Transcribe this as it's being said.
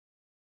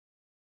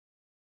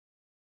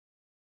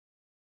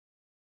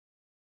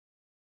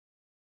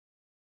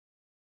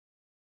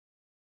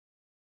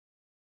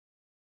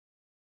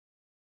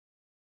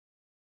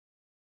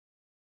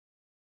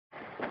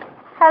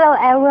Hello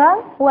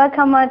everyone,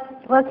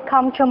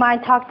 welcome to my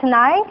talk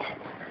tonight.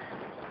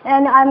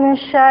 And I'm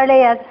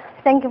Shirley,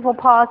 thank you for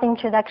Paul's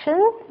introduction.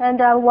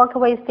 And I work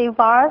with Steve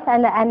Bars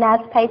and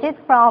Manus Basin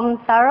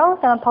from Saros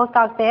and a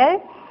postdoc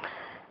there.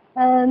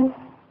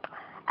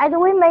 As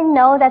we may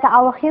know that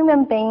our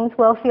human beings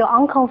will feel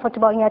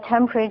uncomfortable in a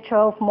temperature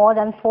of more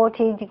than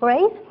 40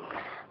 degrees.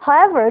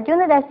 However, do you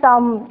know that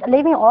some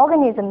living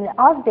organisms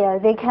out there,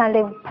 they can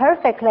live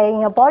perfectly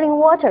in a boiling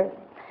water?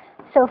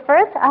 So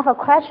first, I have a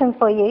question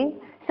for you.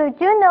 So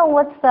do you know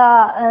what's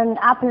the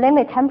upper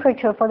limit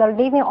temperature for the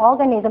living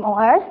organism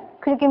on Earth?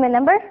 Could you give me a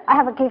number? I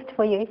have a gift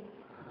for you.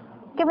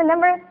 Give me a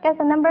number. Guess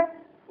a number.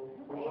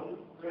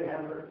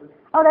 300.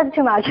 Oh, that's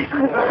too much.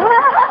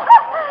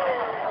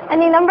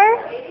 Any number?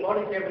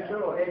 Body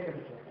temperature or air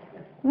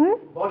temperature?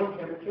 Body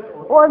temperature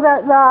or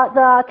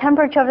the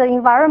temperature of the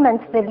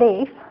environment they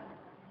live.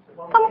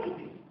 Come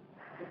on.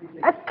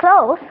 That's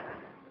close.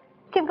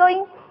 Keep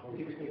going.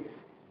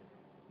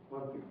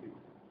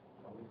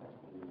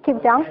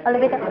 Keep down a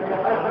little bit.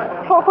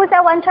 Who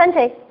said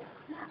 120?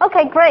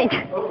 Okay, great.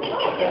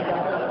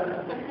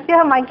 You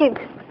have my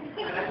gift.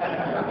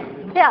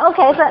 Yeah,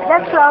 okay, so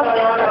that's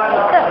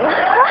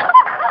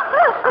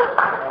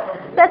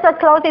that's the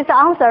closest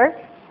answer.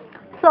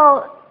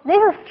 So this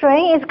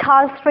string is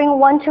called string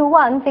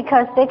 121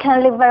 because they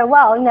can live very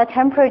well in a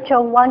temperature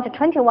of 1 to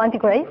 21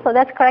 degrees. So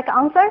that's the correct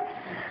answer.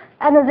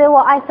 And they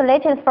were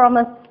isolated from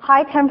a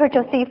high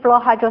temperature seafloor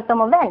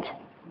hydrothermal vent.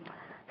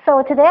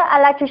 So today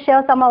I'd like to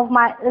share some of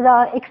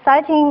the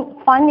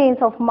exciting findings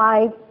of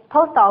my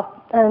postdoc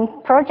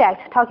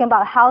project, talking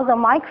about how the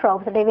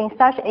microbes live in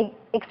such an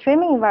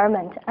extreme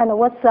environment and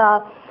what's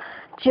the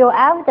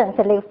geo-evidence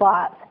they live for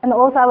us. And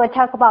also I will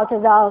talk about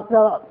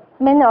the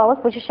minerals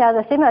which share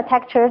the similar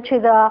texture to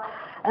the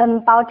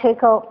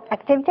biotic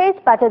activities,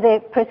 but they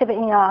precipitate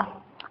in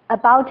a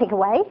biotic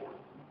way.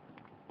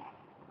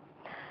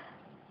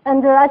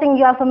 And I think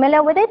you are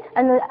familiar with it.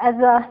 And as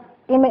a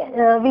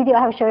video I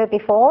have shown you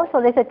before,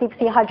 so this is a deep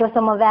sea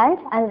hydrothermal vent,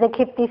 and they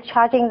keep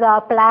discharging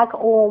the black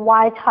or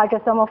white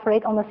hydrothermal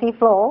fluid on the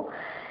seafloor.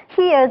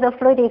 Here the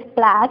fluid is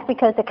black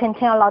because they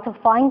contain a lot of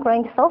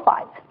fine-grained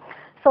sulphides.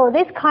 So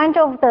this kind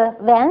of the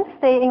vents,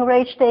 they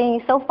enriched in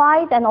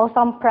sulphides and also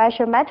some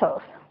precious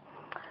metals.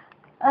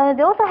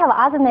 They also have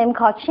another name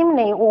called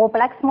chimney or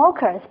black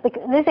smokers.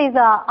 Because this is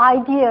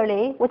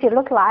ideally what it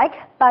looks like,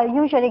 but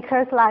usually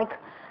occurs like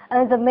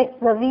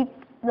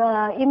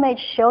the image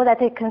shows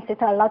that it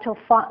consists of a lot of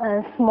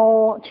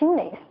small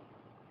chimneys.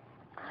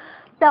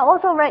 They're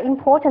also very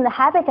important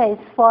habitats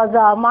for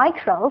the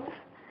microbes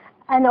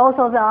and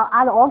also the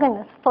other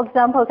organisms. For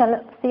example, you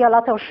can see a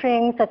lot of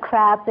shrimps, the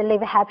crabs, they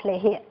live happily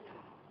here.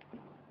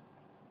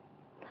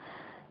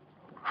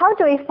 How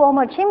do we form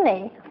a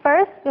chimney?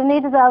 First, you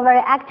need the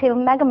very active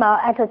magma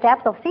at the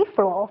depth of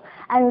seafloor,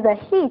 and the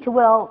heat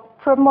will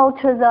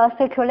promote the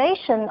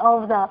circulation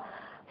of the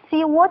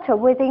seawater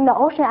within the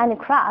ocean and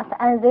crust,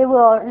 and they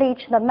will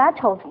leach the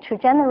metals to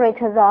generate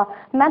the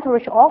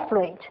metal-rich ore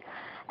fluid.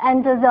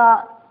 And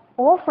the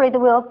ore fluid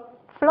will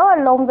flow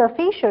along the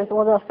fissures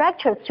or the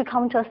fractures to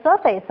come to the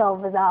surface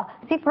of the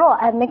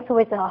seafloor and mix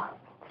with the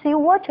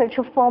seawater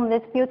to form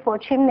these beautiful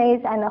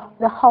chimneys and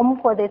the home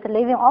for these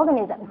living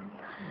organisms.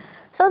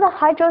 So the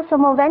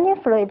hydrothermal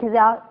venting fluid, they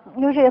are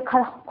usually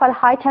quite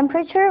high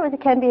temperature.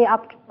 It can be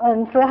up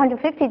to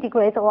 350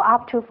 degrees or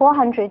up to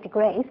 400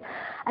 degrees.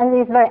 And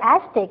it's very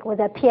acidic with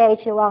a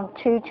pH around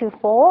 2 to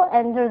 4.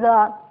 And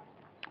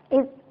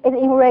it's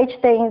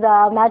enriched in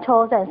the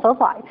metals and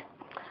sulfides.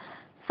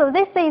 So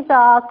this is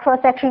a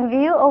cross-section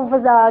view of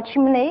the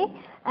chimney.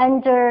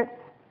 And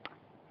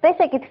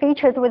basically it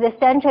features with the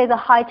center is a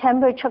high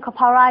temperature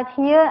copperite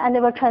here, and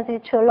it will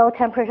transit to low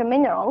temperature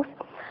minerals.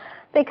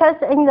 Because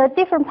in the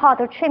different part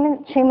of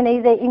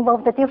chimney, they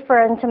involve the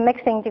different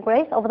mixing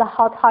degrees of the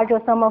hot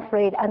hydrothermal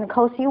fluid and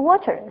cold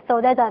seawater. So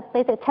that's a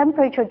basic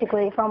temperature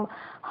degree from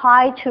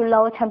high to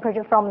low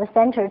temperature from the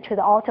center to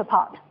the outer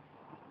part.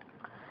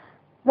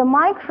 The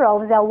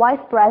microbes are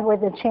widespread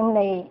with the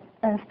chimney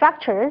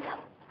structures.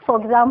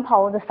 For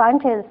example, the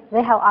scientists,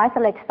 they have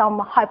isolated some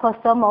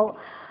hypothermal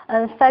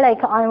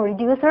phthalic ion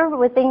reducer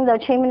within the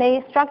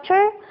chimney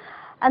structure.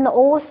 And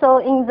also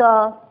in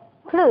the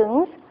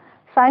plumes,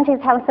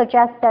 scientists have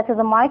suggested that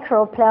the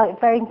microbes play a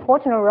very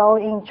important role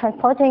in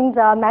transporting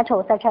the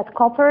metals such as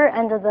copper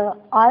and the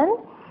iron.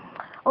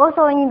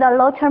 Also in the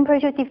low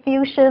temperature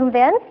diffusion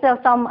vents, there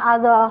are some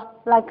other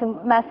like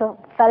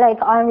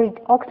methylphthalic iron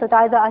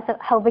oxidizer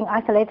have been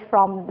isolated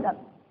from them.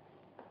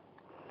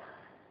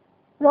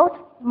 Those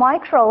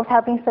microbes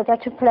have been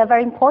suggested to play a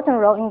very important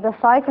role in the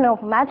cycling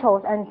of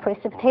metals and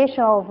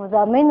precipitation of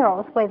the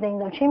minerals within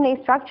the chimney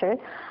structure.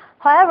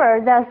 However,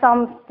 there are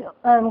some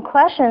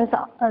questions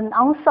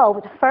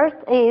unsolved. First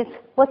is,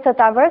 what's the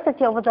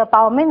diversity of the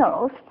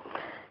biominerals?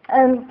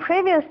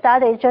 Previous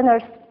studies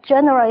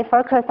generally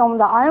focus on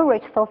the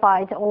iron-rich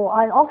sulfide or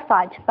iron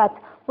oxide, but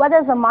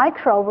whether the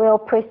microbe will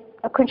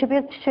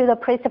contribute to the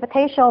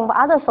precipitation of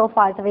other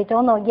sulfides, we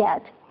don't know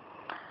yet.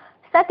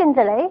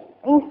 Secondly,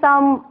 in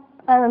some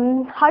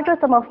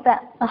hydrothermal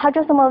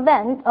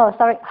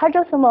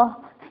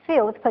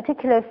fields,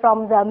 particularly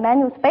from the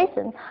Manus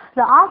Basin,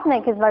 the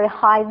arsenic is very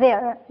high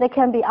there. They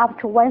can be up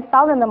to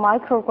 1,000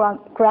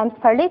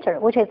 micrograms per liter,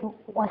 which is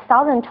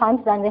 1,000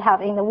 times than they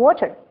have in the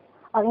water,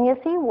 or in the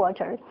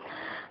seawater.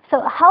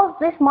 So how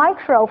these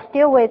microbes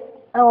deal with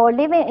or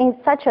living in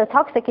such a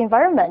toxic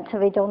environment,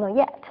 we don't know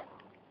yet.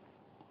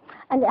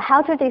 And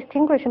how to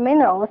distinguish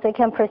minerals they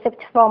can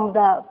precipitate from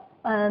the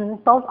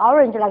both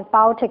orange, like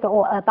biotic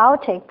or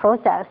abiotic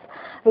process,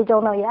 we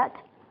don't know yet.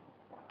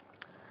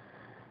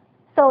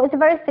 So it's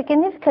very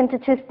significant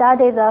to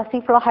study the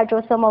seafloor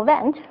hydrothermal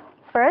vent.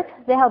 First,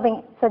 they have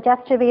been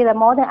suggested to be the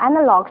modern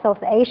analogs of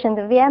the ancient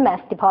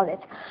VMS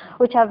deposits,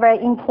 which are very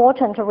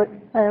important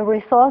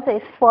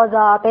resources for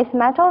the base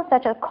metals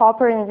such as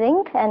copper and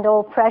zinc, and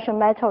all precious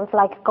metals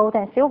like gold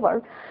and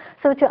silver.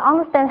 So to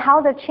understand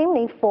how the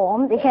chimney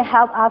formed, it can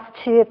help us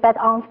to better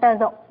understand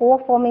the ore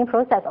forming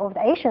process of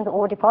the ancient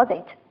ore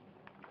deposit.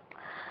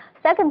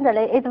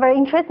 Secondly, its very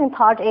interesting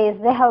part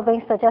is they have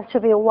been suggested to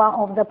be one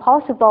of the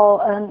possible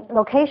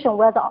locations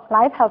where the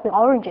life has been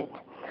originated.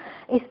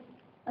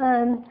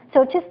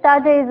 So to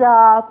study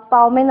the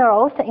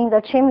biominerals in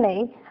the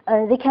chimney,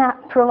 they can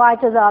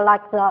provide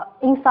the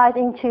insight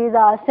into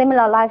the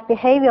similar life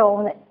behavior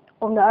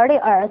on the early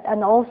Earth,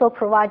 and also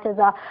provide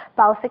the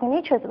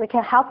biosignatures which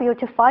can help you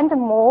to find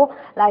more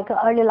like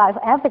early life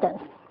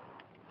evidence.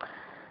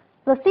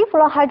 The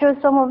seafloor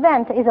hydrothermal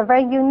vent is a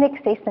very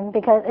unique system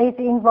because it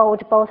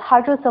involved both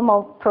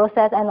hydrothermal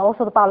process and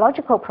also the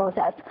biological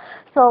process.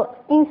 So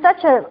in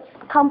such a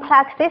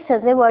complex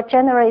system, they will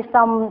generate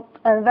some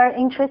very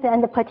interesting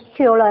and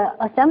particular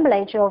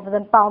assemblage of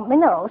the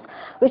biominerals,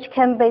 which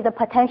can be the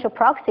potential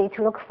proxy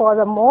to look for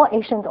the more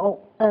ancient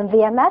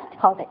VMS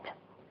deposit.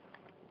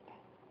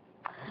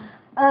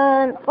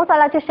 Also, I'd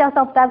like to share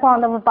some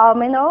background of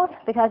biominerals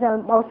because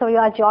most of you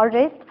are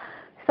geologists.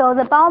 So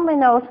the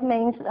biominerals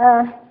means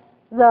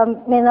the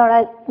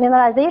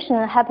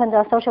mineralization happened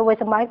associated with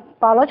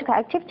biological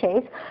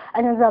activities,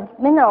 and the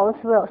minerals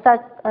will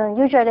start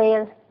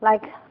usually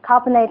like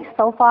carbonate,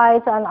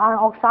 sulphides, and iron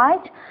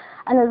oxide.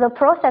 And the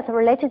process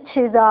related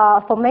to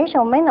the formation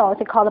of minerals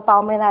is called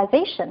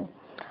biomineralization.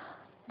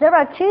 There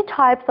are two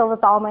types of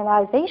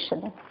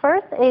biomineralization.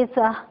 First is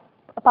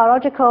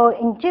biological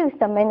induced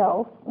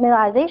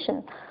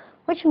mineralization,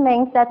 which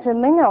means that the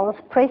minerals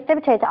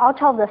precipitate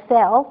out of the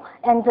cell,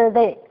 and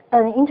they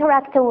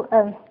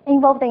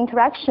involve the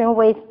interaction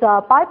with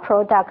the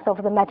byproducts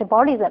of the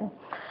metabolism.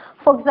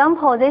 For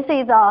example, this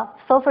is a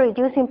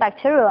sulfur-reducing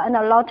bacteria and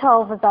a lot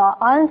of the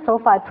iron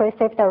sulfide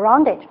precipitate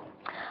around it.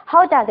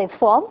 How does it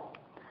form?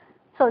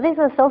 So this is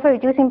a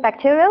sulfur-reducing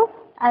bacteria,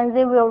 and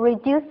they will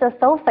reduce the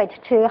sulfate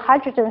to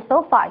hydrogen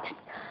sulfide.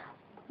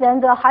 Then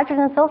the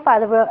hydrogen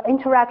sulfide will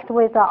interact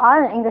with the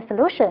iron in the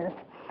solutions.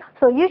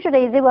 So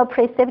usually they will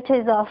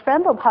precipitate the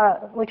flammable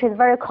powder, which is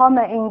very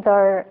common in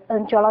the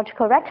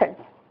geological records.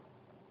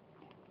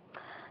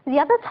 The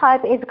other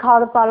type is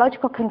called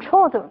biological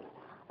controlled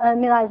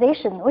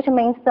mineralization, which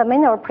means the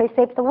mineral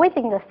precipitates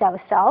within the cell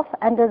itself,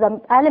 and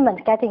the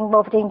element get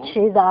involved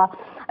into the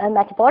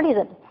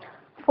metabolism.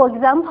 For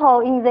example,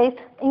 in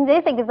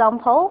this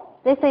example,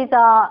 this is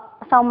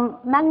some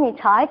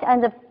magnetite,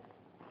 and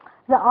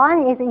the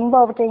iron is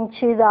involved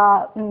into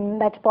the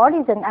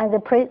metabolism, and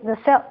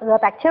the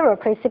bacteria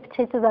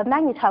precipitates the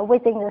magnetite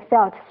within the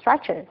cell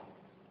structure.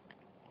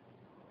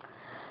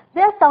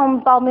 There are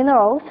some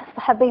biominerals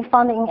have been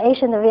found in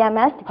ancient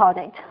VMS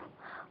deposit.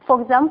 For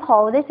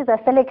example, this is a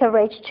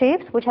silica-rich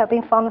tubes which have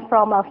been found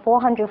from a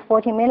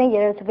 440 million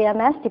years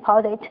VMS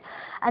deposit,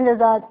 and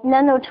the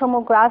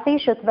nanotomography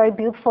shows very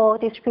beautiful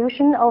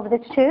distribution of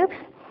these tubes.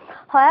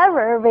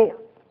 However,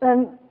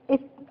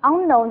 it's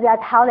unknown that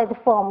how they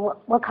form,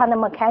 what kind of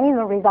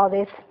mechanism result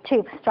this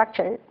tube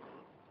structure.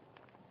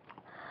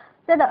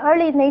 The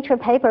early Nature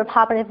paper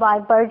published by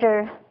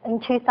Berger in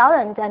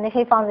 2000, and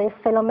he found these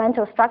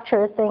filamental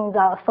structures in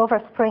the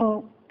sulfur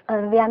spring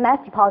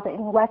VMS deposit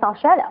in West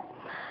Australia.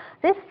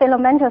 This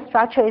filamental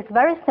structure is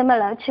very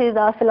similar to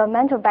the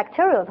filamental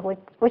bacteria,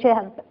 which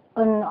have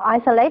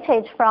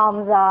isolated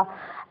from the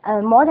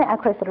modern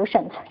aqueous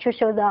solutions, to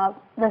show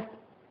the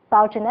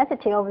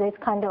biogenicity of this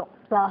kind of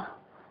the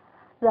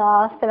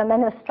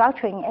filamental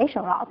structure in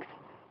ancient rocks.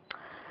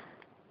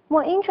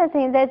 More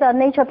interesting, there's a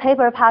Nature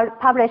paper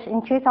published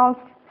in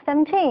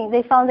 2017.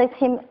 They found these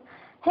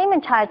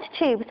hematite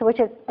tubes, which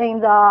is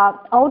in the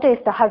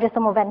oldest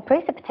hydrothermal vent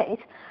precipitate.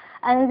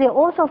 And they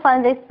also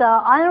find this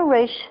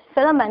iron-rich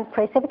filament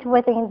precipitate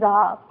within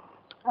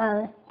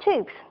the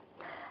tubes.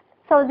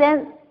 So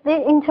then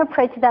they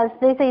interpret that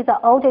this is the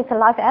oldest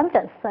life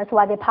evidence. That's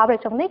why they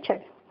published on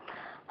Nature.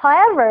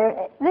 However,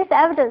 this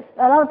evidence,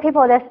 a lot of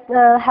people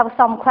have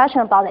some question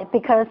about it,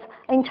 because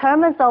in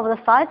terms of the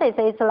sizes,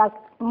 it's like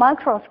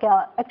micro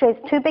scale. Actually,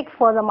 it's too big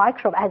for the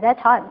microbe at that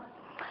time.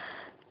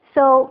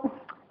 So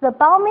the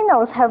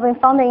biominerals have been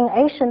found in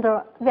ancient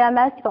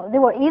VMS deposits. They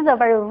were either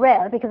very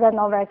rare because they're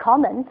not very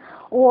common,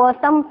 or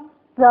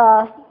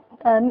the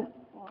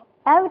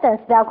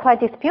evidence they are quite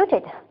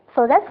disputed.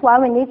 So that's why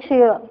we need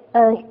to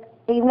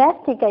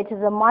investigate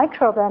the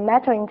microbe and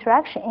metal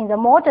interaction in the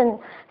modern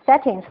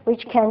settings,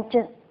 which can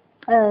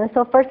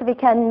So first we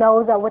can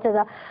know what is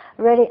the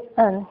really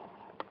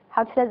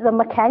how to say the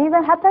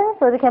mechanism happens,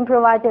 so they can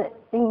provide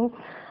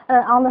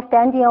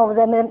understanding of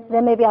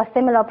there may be a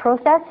similar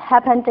process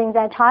happened in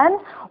that time,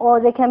 or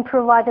they can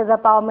provide the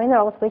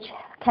biominerals which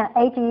can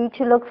aid you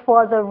to look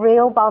for the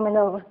real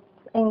biominerals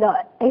in the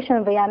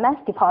ancient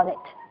VMS deposit.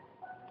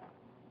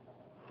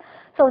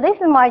 So this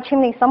is my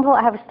chimney sample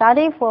I have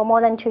studied for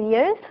more than 2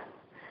 years,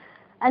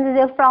 and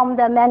they're from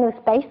the Manus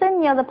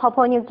Basin near the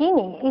Papua New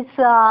Guinea.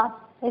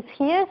 It's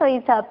here, so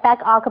it's a back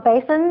arc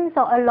basin,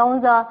 so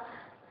along the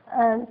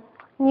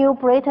New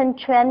Britain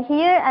trend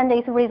here, and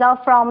it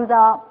results from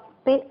the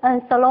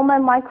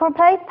Solomon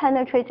microplate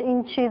penetrate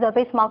into the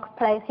Bismarck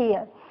plate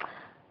here.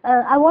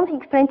 I won't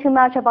explain too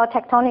much about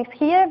tectonics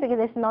here because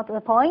it's not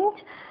the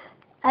point.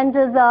 And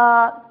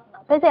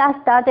basically I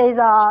studied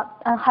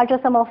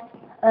hydrothermal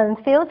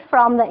fields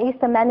from the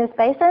eastern Manus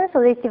Basin,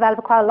 so they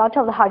developed quite a lot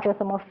of the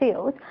hydrothermal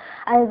fields,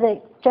 and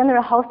they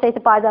generally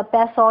hosted by the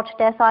basalt,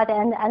 dacite,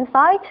 and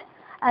andesite.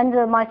 And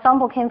my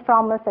sample came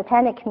from the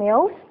satanic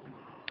mills.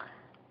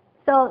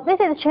 So this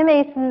is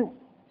chimney.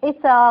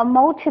 It's a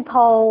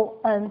multiple.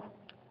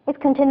 It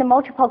contains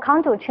multiple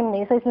contour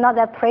chimneys, so it's not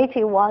that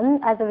pretty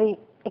one as we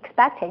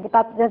expected,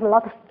 but there's a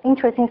lot of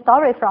interesting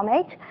story from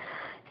it.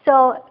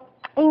 So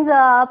in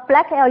the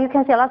black area, you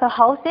can see a lot of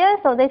holes there.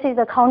 So this is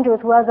the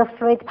conduit where the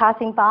fluid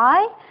passing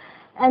by,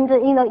 and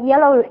in the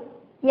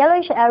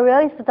yellowish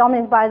area is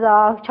dominated by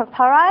the chalk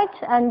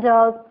pyrite, and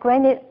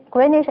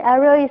greenish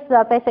area is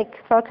the basic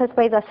focus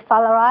with the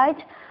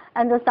sphalerite,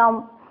 and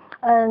some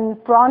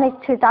brownish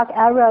to dark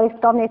area is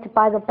dominated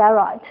by the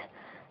barite.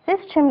 This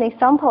chimney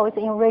sample is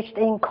enriched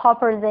in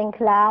copper,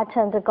 zinc, lead,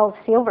 and gold,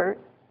 silver.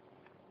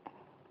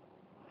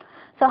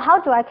 So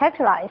how do I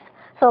characterize?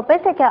 So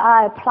basically,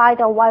 I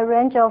applied a wide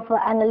range of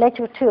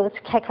analytical tools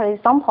to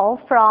calculate sample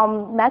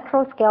from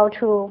macro scale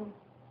to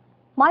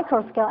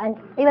micro scale and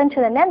even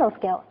to the nano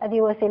scale, as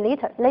you will see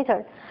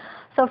later.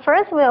 So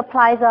first, we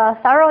apply the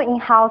thorough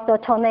in-house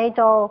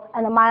tornado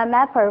and Maya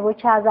mapper,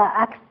 which has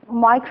a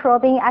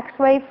microbeam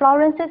X-ray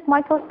fluorescence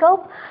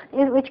microscope,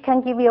 which can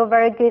give you a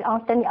very good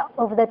understanding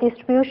of the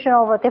distribution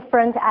of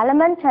different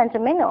elements and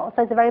minerals.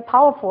 So it's very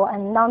powerful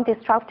and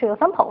non-destructive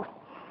samples.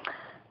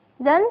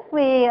 Then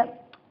we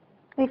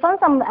found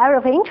some area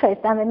of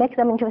interest, and we make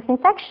them into thin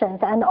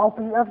sections and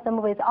observe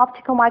them with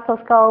optical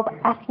microscope,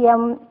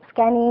 SEM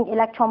scanning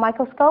electron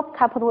microscope,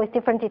 coupled with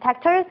different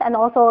detectors, and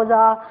also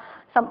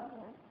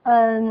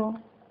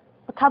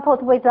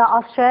coupled with the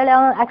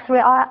Australian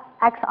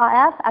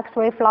XRF,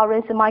 X-ray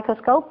fluorescence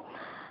microscope.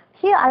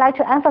 Here, I like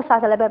to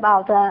emphasize a little bit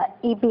about the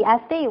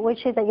EBSD,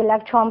 which is the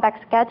electron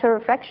backscatter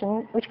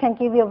refraction, which can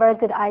give you a very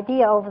good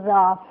idea of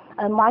the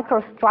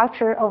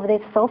microstructure of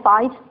this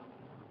sulphide.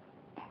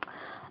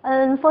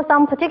 For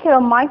some particular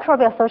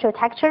microbial social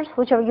textures,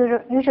 which are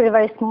usually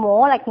very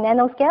small, like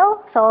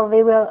nanoscale, so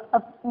we will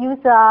use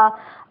the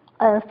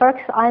Ferx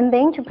ion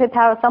beam to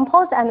prepare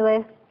samples, and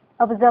we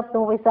observe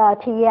them with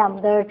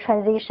TEM, the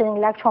transition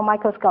electron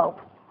microscope.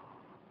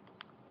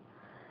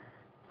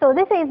 So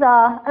this is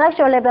I'll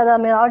show a little bit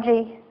of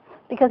mineralogy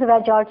because we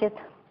are geologists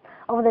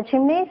of the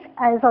chimneys,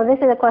 and so this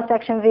is a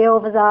cross-section view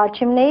of the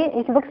chimney.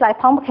 It looks like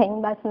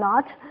pumpkin, but it's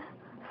not.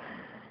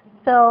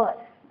 So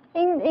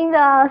in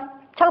the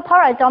chalk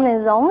pyrite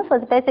dominant zone, so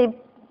it's basically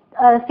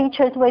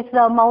features with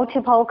the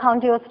multiple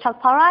conduits chalk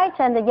pyrite,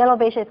 and the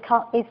yellowish is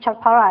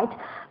chalk pyrite,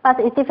 but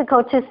it's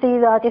difficult to see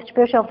the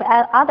distribution of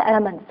other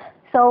elements.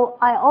 So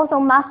I also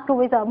masked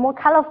with a more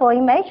colorful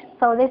image.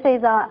 So this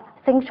is a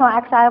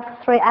synchrotron XIF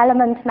 3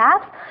 element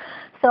map.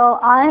 So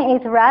iron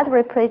is red,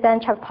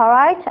 represent chalk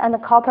pyrite, and the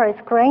copper is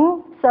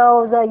green.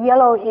 So the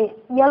yellow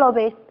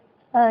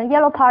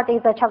part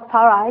is the chalk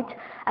pyrite,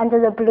 and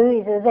the blue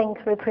is the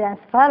zinc,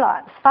 represents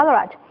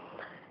sphalerite.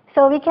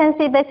 So we can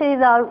see basically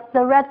the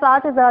red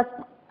part is the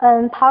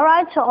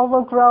pyrite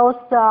overgrows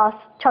the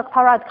chalk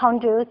pyrite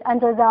conduits, and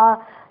the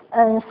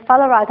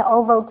sphalerite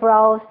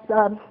overgrows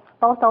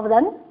both of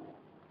them.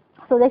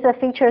 So these are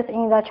features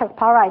in the chalk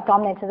pyrite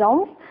dominant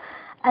zones.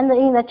 And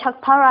in the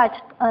chalk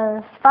pyrite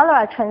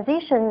sphalerite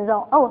transition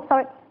zone, oh,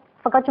 sorry,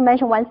 forgot to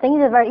mention one thing.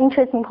 The very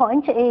interesting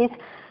point is,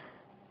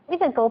 if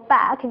you go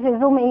back, if you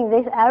zoom in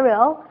this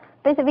area,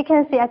 basically we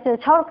can see that the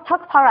chalk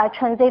pyrite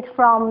transit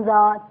from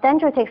the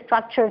dendritic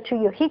structure to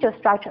euhedral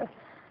structure.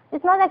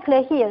 It's not that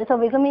clear here, so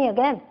we zoom in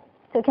again,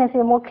 so you can see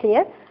more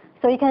clear.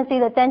 So you can see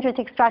the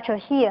dendritic structure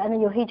here and the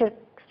euhedral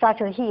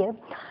structure here.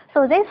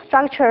 So these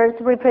structures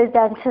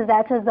represent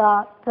that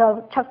the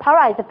chalk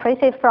pyrite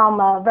proceeds from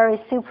very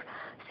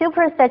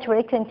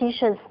supersaturated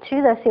conditions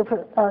to the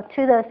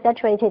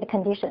saturated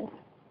conditions.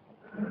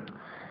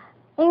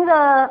 In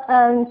the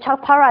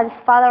chalk pyrite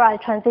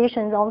sphalerite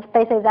transition zones,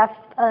 basically that's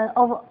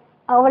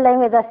overlaying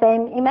with the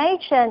same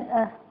image and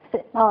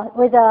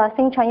with the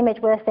synchrotron image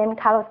with the same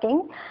color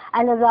scheme,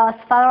 and the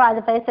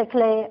sphalerite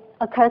basically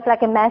occurs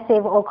like a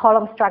massive or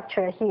column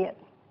structure here.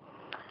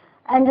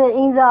 And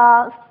in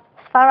the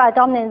sphalerite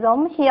dominant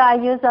zone, here I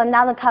use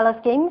another color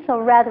scheme. So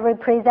red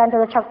represents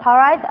the chalk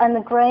pyrite,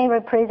 and green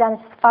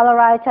represents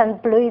sphalerite,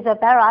 and blue is the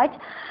barite.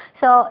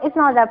 So it's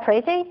not that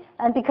pretty,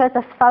 and because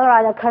the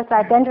sphalerite occurs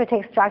like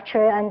dendritic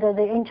structure and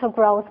the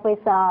intergrowth with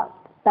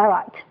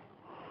barite.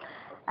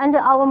 And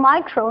our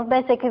microbes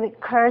basically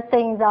occurs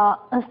in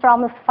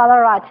from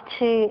sphalerite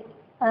to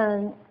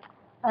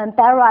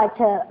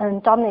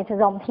barite dominant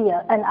zone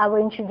here, and I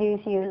will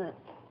introduce you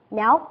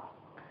now.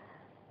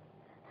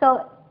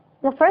 So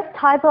the first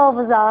type of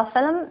the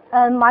film,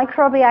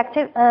 microbial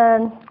active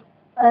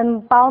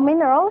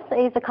biominerals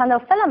is a kind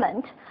of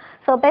filament.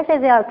 So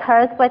basically it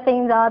occurs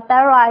within the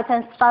barite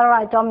and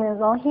sphalerite dominant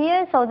zone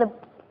here. So the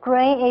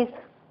green is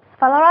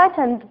sphalerite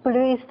and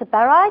blue is the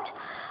barite.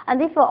 And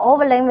this will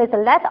overlay with the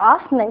lead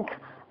arsenic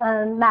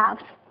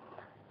maps.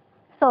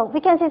 So we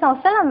can see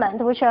some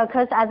filament which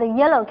occurs as a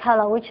yellow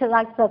color, which is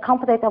like the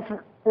composite of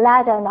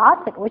lead and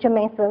arsenic, which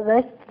means that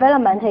this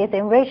filament is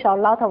enriched a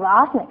lot of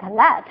arsenic and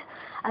lead.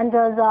 And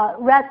the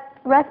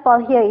red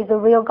spot here is the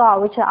real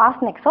gold, which is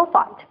arsenic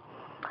sulphide.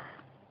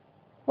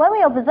 When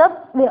we observe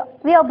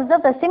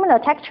the similar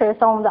textures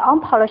on the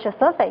unpolished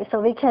surface, so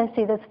we can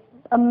see this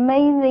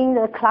amazing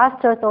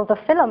clusters of the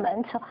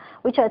filament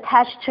which are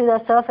attached to the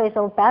surface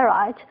of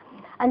barite.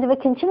 And we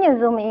continue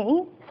zooming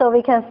in, so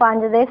we can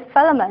find this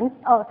filament,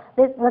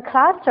 the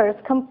clusters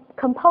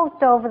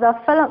composed of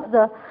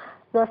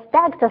the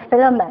stacked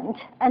filament.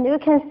 And you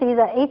can see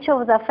that each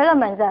of the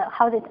filaments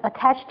how it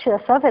attached to the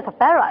surface of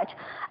barite,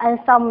 and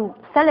some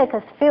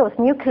silicate fields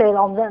nuclei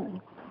on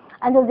them.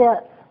 And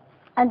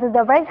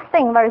they're very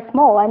thin, very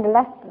small, and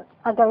less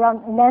like around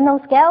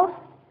nanoscales.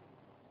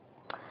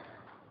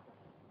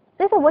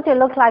 This is what it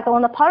looks like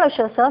on the polished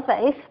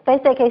surface.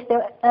 Basically,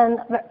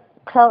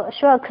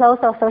 show a close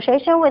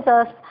association with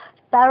the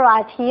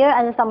barite here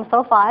and some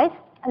sulfides.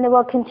 And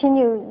we'll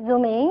continue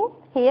zooming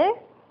here.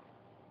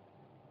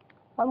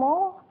 One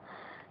more.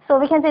 So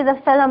we can see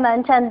the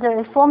filament and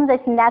form these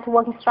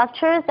networking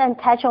structures and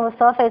attach on the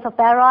surface of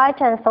barite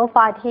and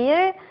sulfide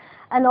here.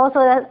 And also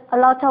a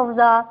lot of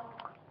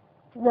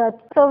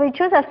so we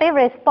choose a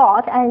favorite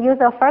spot and use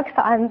a Ferx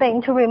ion beam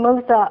to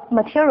remove the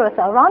materials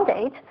around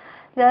it.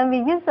 Then we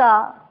use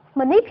a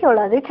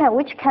manipulator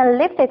which can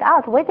lift it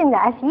out within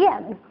the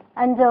SEM.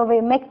 And we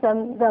make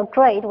the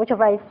grade, which is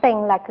very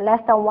thin, like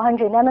less than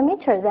 100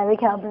 nanometers, and we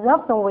can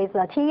observe them with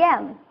the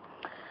TEM.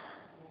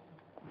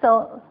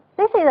 So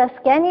this is a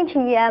scanning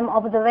TEM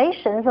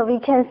observation, so we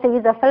can see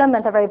the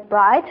filament are very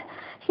bright.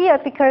 Here,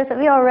 because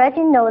we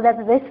already know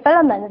that this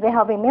filament, they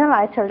have been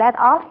mineralized to lead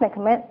arsenic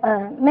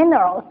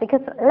minerals,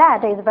 because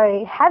lead is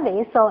very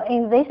heavy, so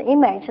in this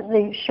image,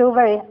 they show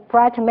very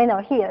bright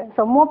mineral here.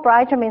 So more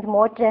brighter means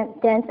more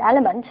dense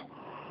element.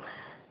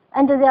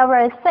 And they are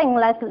very thin,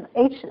 like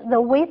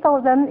the width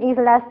of them is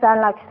less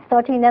than like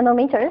 30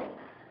 nanometers.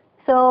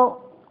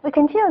 So we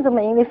continue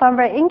zooming, we find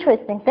very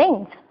interesting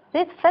things.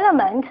 This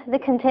filament, they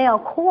contain a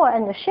core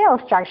and a shell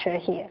structure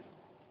here.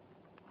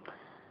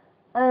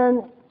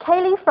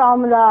 Kaylee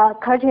from the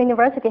Curtin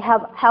University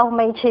helped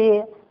me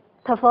to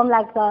perform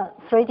like the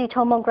 3D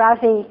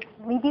tomography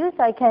videos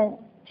I can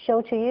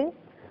show to you.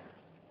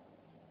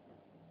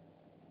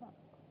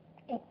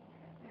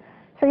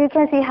 So you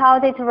can see how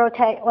it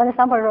rotate, when the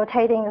sample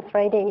rotating in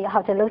 3D, how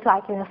it looks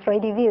like in a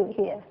 3D view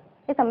here.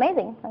 It's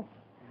amazing.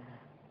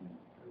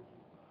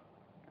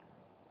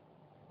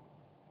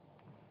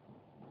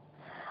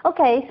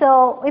 Okay,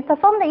 so we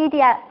performed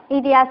the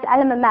EDS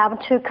element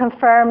map to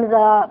confirm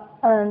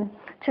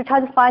to try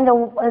to find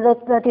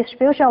the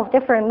distribution of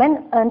different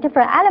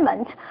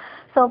elements.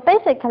 So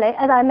basically,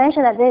 as I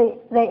mentioned, that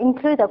they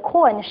include the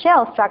core and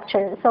shell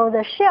structure. So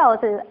the shells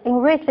is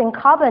enriched in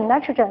carbon,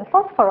 nitrogen,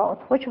 phosphorus,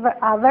 which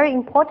are very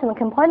important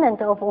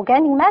components of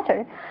organic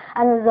matter.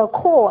 And the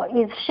core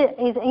is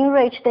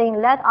enriched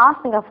in lead,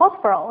 arsenic, and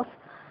phosphorus.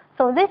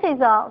 So this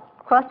is a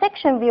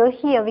cross-section view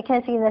here. We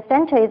can see in the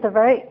center is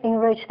very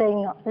enriched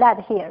in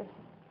lead here.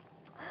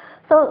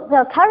 So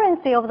the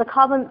currency of the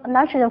carbon,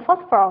 nitrogen,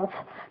 phosphorus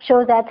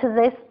show that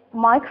this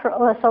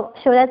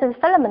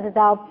filaments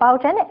are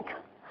biogenic.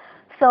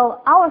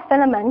 So our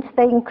filaments,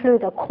 they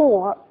include a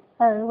core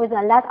with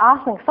a lead,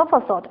 arsenic,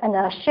 sulfur salt, and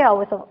a shell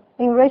with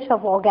enriched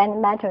of organic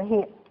matter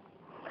here.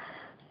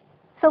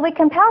 So we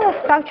compare the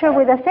structure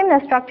with a similar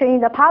structure in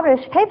the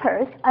published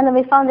papers, and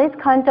we found this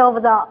kind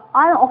of the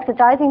ion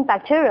oxidizing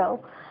bacteria.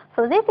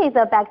 So this is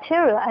a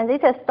bacteria, and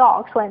these are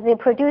stalks when they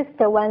produce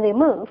when they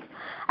move.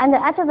 And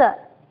at the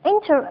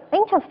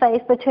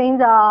interface between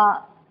the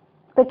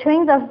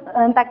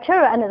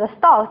bacteria and the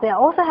stalks, they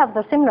also have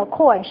the similar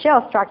core and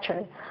shell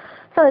structure.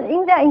 So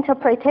in their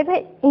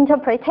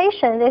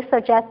interpretation, they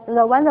suggest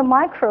that when the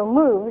microbe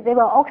moves, they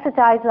will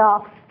oxidize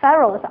the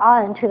ferrous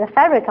ion to the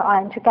ferric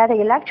ion to get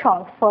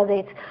electrons for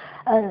this,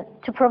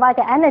 to provide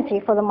the energy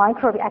for the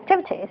microbial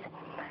activities.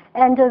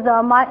 And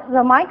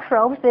the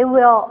microbes, they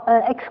will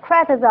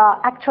excrete the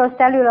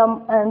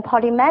extracellular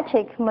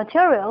polymetic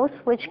materials,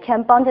 which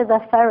can bond to the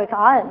ferric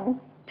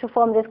ion to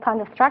form this kind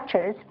of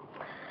structures.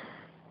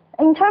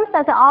 In terms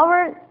that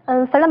our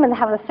filaments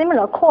have a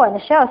similar core and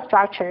shell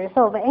structure,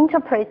 so we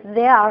interpret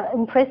they are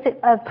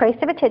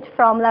precipitated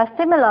from the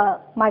similar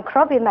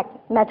microbial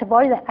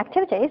metabolism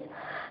activities,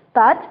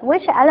 but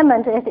which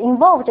element is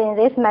involved in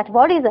this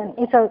metabolism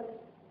is a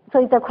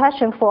So it's a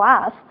question for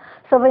us.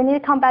 So we need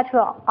to come back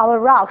to our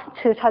rocks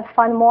to try to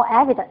find more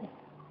evidence.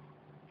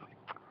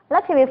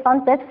 Luckily, we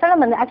found that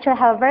filament actually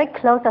have a very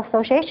close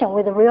association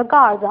with the real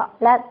guard,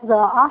 the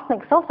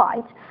arsenic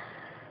sulphide.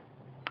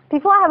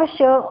 Before I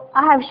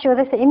have shown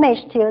this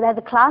image to you that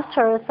the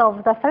clusters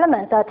of the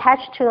filaments are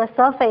attached to the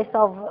surface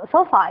of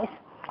sulfides,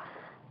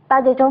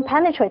 but they don't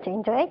penetrate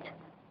into it.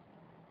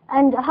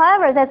 And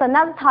however, there's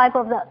another type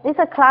of it's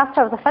a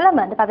cluster of the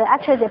filament, but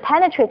they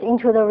penetrate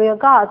into the real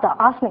guard, the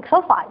arsenic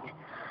sulphide.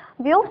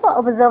 We also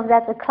observe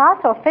that the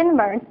cluster of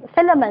filaments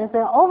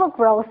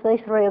overgrows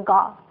this real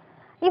guard.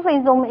 If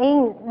we zoom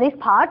in this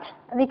part,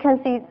 we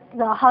can see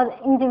how the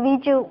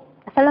individual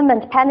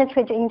filaments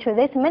penetrate into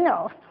these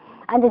minerals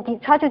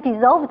and try to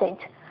dissolve it.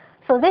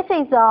 So this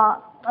is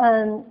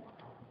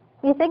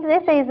we think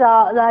this is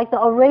like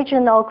the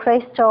original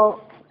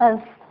crystal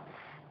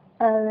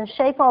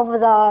shape of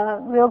the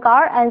real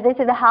guard, and this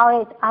is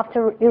how it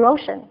after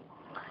erosion.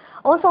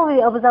 Also, we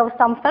observe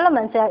some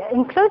filaments are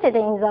included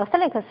in the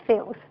silicous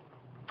fields.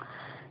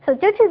 So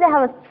due to they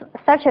have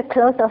such a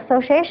close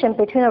association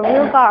between the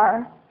real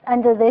guard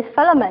and this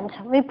filament,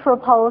 we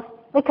propose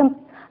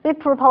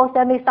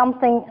that is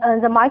something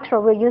the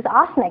microbe will use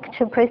arsenic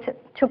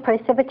to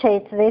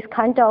precipitate this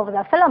kind of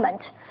the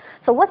filament.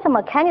 So what's the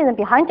mechanism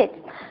behind it?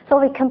 So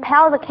we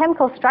compare the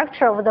chemical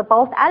structure of the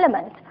both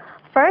elements.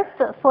 First,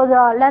 for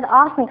the lead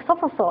arsenic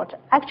sulfur salt,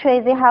 actually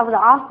they have the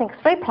arsenic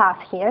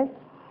 3+ here.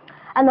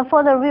 And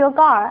for the real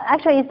guard,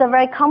 actually it's a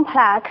very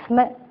complex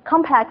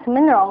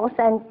minerals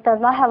and does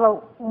not have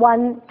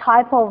one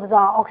type of the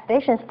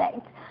oxidation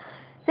state.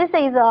 This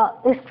is a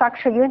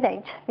structure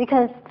unit. We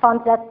can find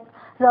that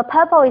the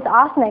purple is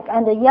arsenic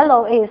and the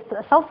yellow is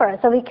sulfur.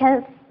 So we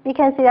can see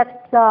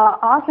that the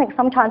arsenic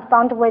sometimes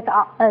bound with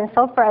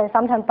sulfur and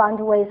sometimes bound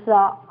with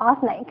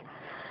arsenic.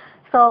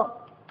 So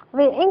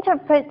we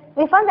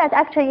find that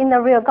actually in the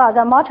real guard,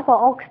 there are multiple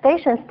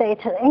oxidation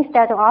states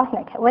instead of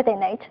arsenic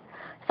within it.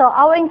 So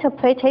our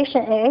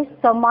interpretation is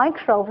the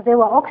microbes, they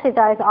will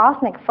oxidize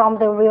arsenic from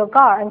the real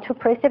guard and to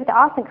precipitate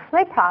arsenic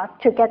 3+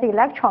 to get the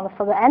electrons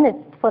for the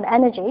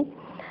energy.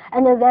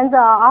 And then the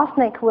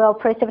arsenic will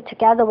precipitate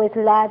together with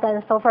lead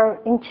and sulfur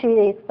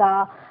into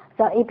the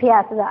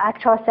EPS, the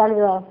actual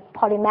cellular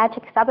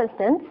polymetallic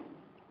substance.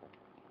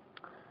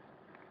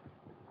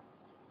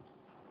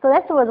 So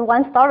that was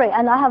one story,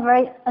 and I have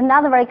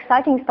another very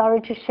exciting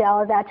story to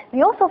share. That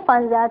we also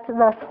find that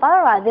the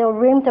sphalerite, they were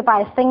rimmed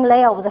by a thin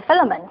layer of the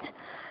filament.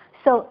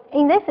 So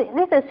in this is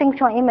a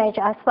synchrotron image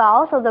as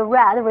well. So the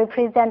red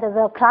represents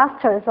the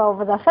clusters of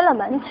the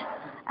filament,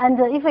 and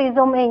if we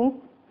zoom in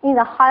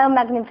the higher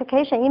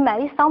magnification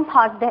image, some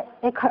parts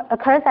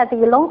occurs as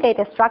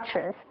elongated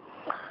structures.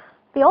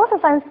 We also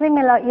find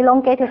similar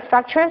elongated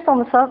structures on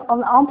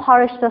the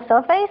unpolished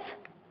surface.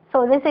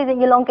 So this is the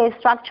elongated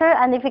structure,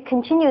 and if we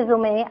continue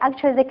zooming,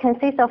 actually they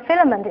consist of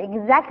filament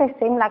exactly the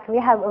same like we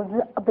have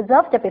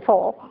observed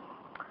before.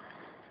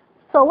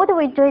 So what do?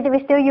 We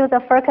still use the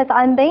focus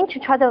ion beam to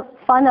try to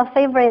find a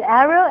favorite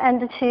area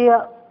and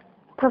to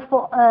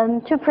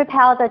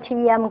prepare the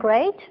TEM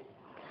grade.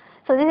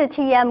 So this is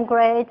TEM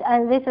grade,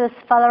 and this is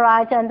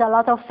sphalerite and a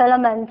lot of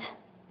filament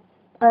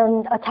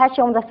attached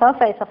on the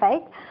surface of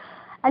it.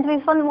 And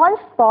we found one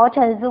spot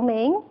and zoom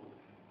in.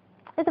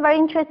 It's very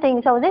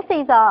interesting. So this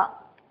is a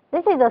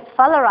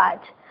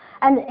sphalerite,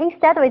 and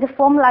instead of it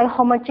form like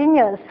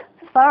homogeneous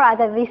sphalerite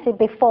that we see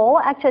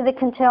before, actually they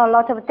contain a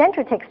lot of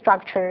dendritic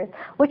structure,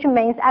 which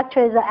means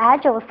actually the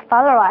edge of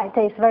sphalerite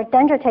is very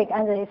dendritic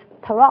and is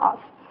porous.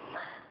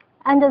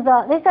 And these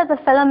are the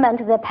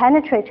filaments that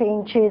penetrate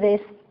into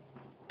this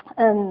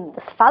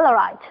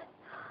sphalerite.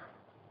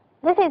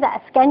 This is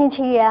a scanning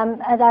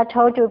TEM, as I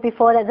told you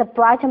before, that the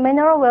brighter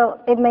mineral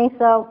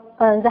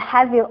the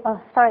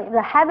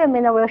heavier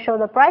mineral will show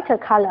the brighter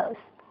colors.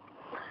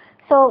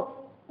 So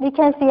we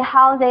can see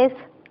how this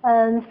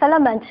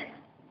filament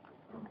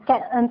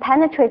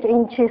penetrate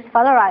into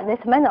sphalerite,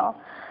 this mineral.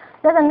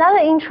 There's another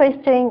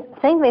interesting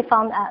thing we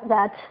found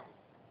that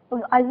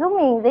I zoom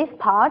in this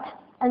part,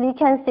 and you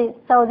can see.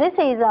 So this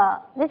is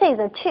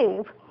a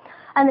tube.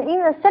 And in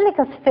the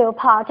silicous field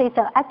part, it's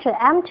actually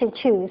empty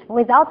tube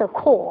without a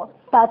core.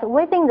 But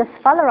within the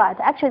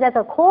sphalerite, actually there's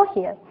a core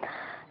here.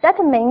 That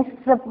means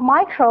the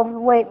microbe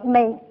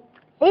may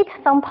eat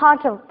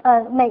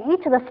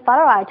the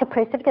sphalerite to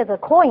precipitate the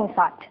core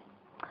inside.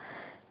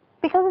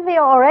 Because we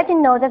already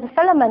know that the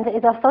filament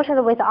is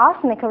associated with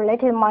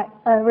arsenic-related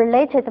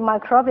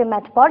microbial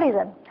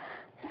metabolism.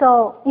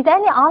 So is there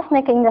any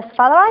arsenic in the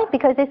sphalerite?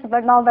 Because it's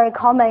not very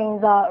common in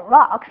the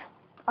rocks.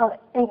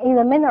 In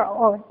the mineral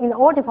or in the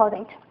ore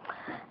deposit.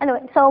 Anyway,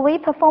 so we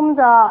performed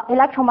the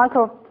electron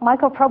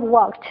microprobe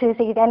work to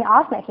see if any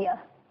arsenic here.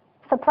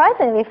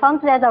 Surprisingly, we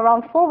found that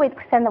around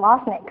 40% of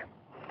arsenic.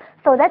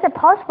 So that's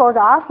possible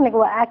the arsenic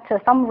will act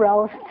some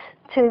roles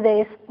to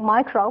these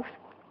microbes.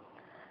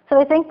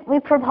 So we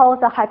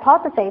propose a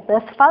hypothesis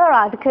that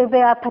sphalerite could be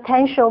a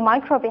potential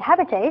microbial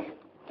habitat.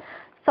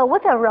 So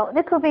what a role?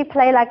 They could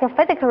play like a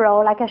physical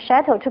role, like a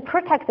shuttle to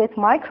protect this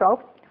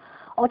microbe.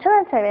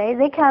 Alternatively,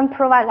 they can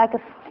provide like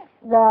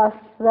the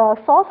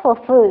source for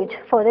food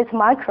for these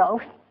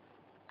microbes.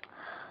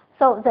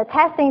 So the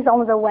testing is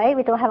on the way.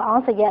 We don't have an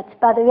answer yet,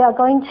 but we are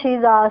going to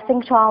the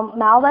synchrotron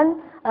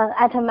Melbourne,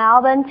 at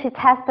Melbourne to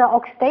test the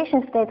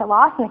oxidation state of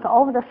arsenic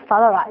over the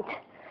sphalerite,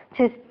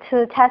 to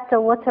test the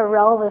water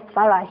role of the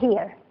sphalerite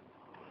here.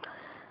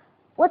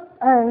 What's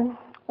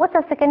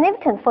the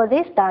significance for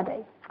this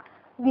study?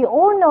 We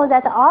all know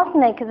that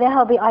arsenic, they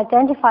have been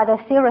identified as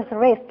serious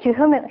risk to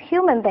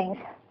human beings,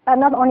 but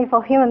not only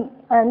for human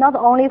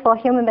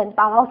beings,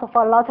 but also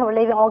for a lot of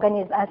living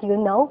organisms, as you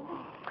know.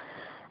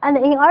 And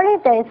in early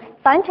days,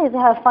 scientists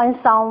have found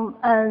some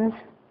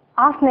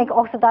arsenic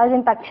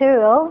oxidizing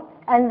bacteria,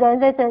 and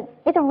then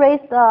it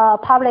raised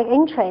public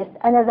interest,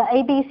 and the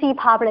ABC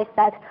published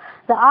that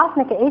the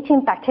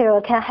arsenic-eating bacteria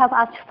can help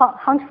us to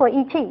hunt for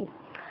ET.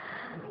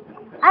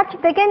 At the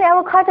beginning, I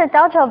was quite a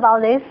doubt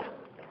about this.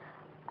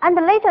 And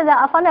later,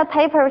 I found a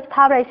paper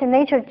published in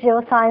Nature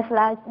Geoscience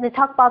that they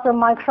talk about the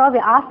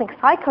microbial arsenic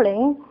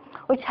cycling,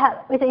 which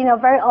is in a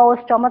very old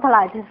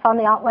stromatolite found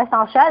in Western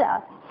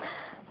Australia.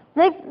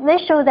 They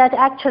show that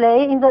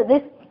actually in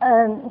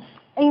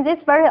this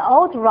very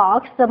old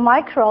rocks, the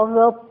microbes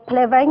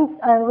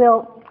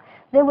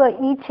they will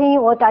eating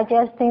or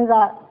digesting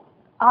the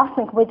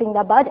arsenic within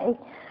the body,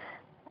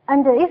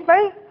 and it's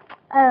very.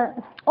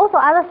 Also,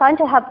 other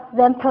scientists have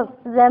then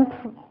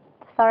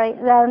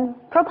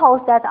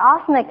proposed that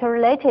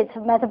arsenic-related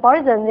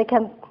metabolism, they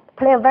can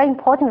play a very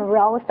important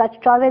role, such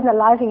driving the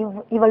life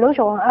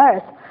evolution on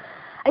Earth.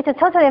 It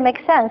totally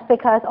makes sense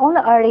because on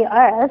the early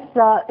Earth,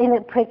 in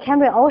the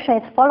Precambrian ocean,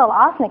 is full of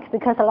arsenic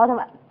because a lot of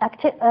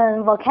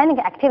volcanic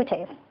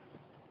activities.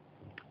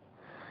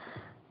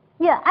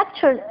 Yeah,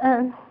 actually,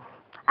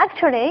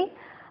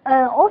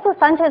 also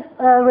scientists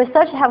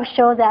research have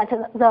shown that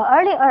the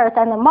early Earth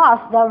and the Mars,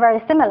 they're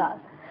very similar.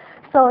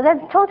 So that's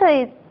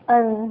totally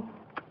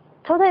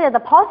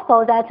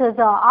possible that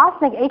the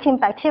arsenic-eating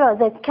bacteria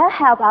that can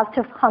help us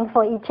to hunt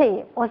for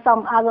ET or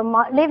some other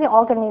living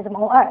organism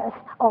on Earth,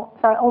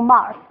 on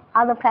Mars,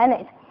 other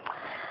planets.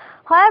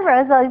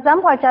 However, the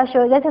example I just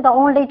showed, this is the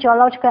only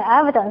geological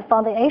evidence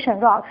from the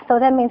ancient rocks. So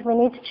that means we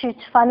need to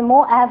find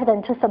more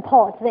evidence to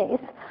support this.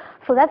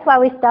 So that's why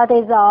we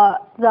study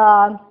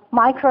the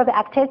microbial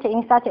activity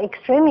in such an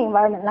extreme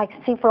environment like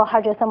seafloor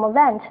hydrothermal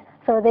vent.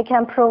 So they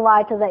can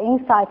provide the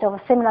insight of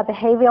similar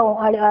behavior on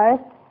early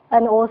Earth,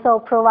 and also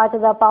provide the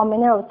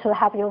biominerals to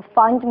help you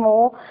find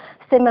more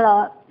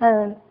similar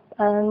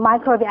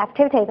microbial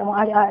activities on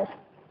early Earth.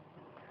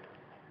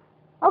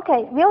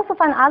 Okay, we also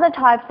find other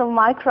types of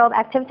microbe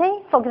activity.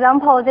 For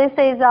example, this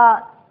is,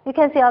 you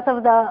can see out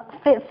of the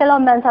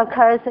filament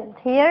occurs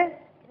here,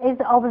 is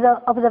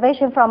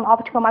observation from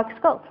optical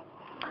microscope.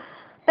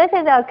 This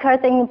is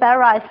occurs in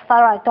barite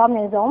sphalerite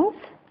dominant zones.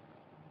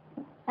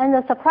 And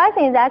the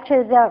surprising is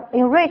actually they're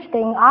enriched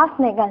in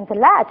arsenic and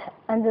lead,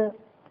 and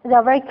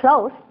they're very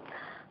close.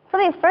 So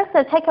we first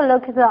take a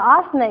look at the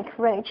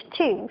arsenic-rich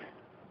tube.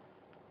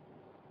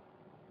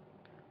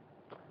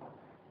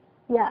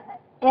 Yeah,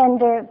 and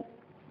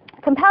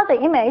compare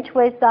the image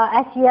with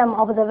the SEM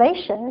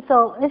observation.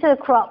 So this is a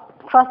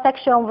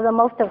cross-section of the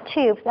most of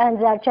tubes, and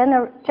they are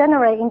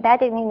generally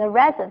embedded in the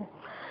resin.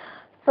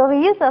 So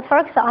we use a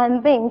focused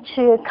ion beam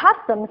to cut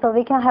them so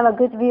we can have a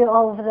good view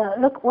of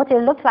what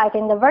it looks like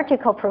in the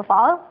vertical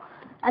profile.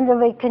 And then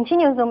we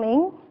continue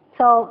zooming.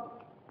 So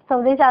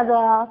these are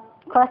the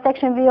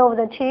cross-section view of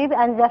the tube,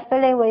 and they're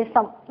filling with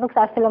some, looks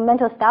like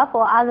filamental stuff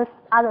or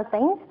other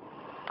things.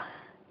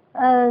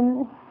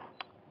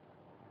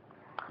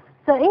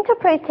 The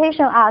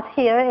interpretation out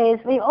here is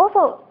we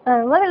also,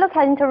 when we look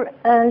at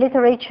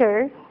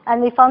literature,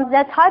 and we found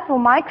that type of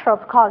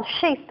microbe called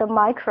schist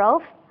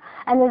microbes,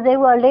 and they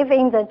will live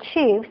in the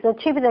tubes. The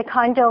tube is a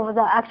kind of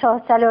the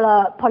actual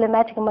cellular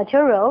polymetallic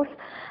materials.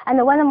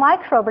 And when the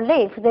microbe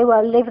lives, they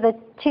will leave the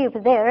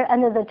tube there,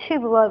 and the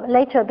tube will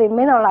later be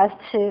mineralized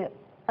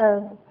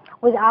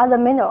with other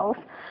minerals.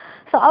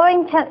 So our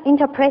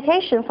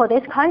interpretation for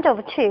this kind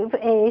of tube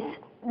is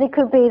they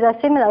could be the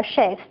similar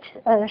shapes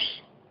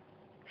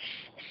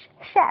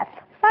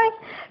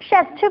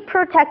to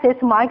protect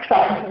this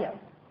microbe here.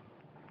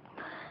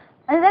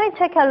 And then we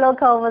take a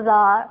look over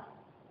the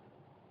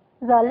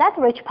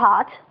lead-rich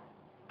part.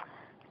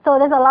 So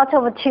there's a lot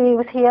of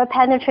tubes here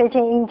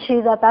penetrating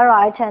into the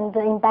barite and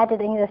embedded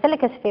in the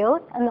silicous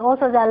field, and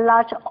also the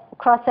large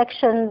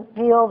cross-section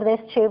view of these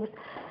tubes.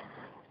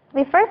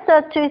 We first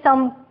do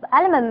some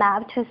element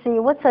map to see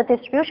what's the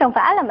distribution of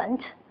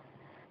element.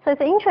 So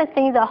it's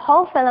interesting, the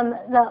whole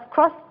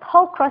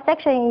whole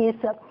cross-section is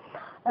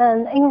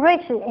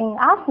enriched in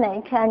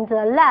arsenic, and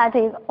lead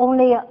is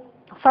only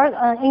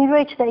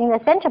enriched in the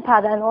center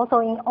part and also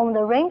on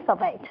the rings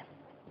of it.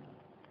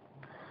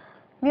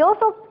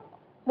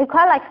 We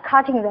quite like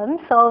cutting them,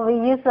 so we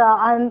use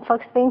iron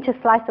focused beam to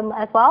slice them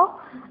as well.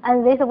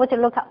 And this is what you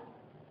look at,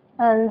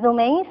 zoom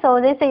in.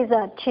 So this is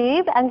a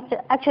tube, and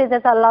actually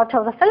there's a lot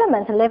of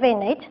filaments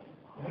living in it.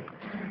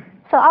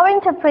 So our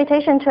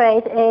interpretation to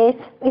it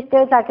is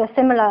still like a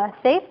similar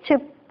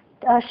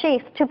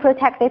sheath to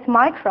protect these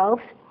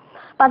microbes.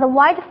 but the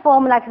white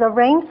form like the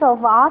rings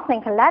of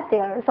arsenic lead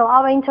there. So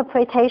our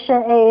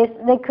interpretation is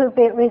they could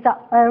be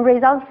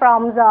result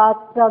from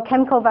the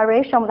chemical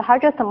variation of the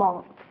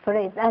hydrothermal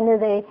fluids, and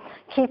they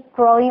keep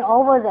growing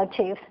over the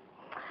tubes.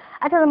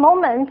 At the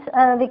moment,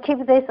 we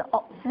keep this,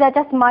 that's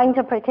just my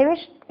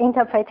interpretation,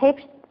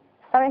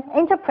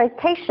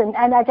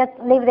 and I just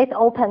leave this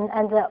open,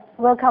 and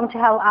welcome to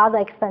have other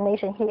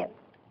explanation here.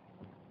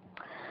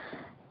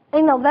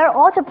 In the very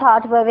outer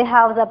part where we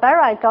have the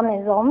barite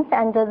organisms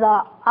and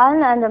the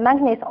iron and the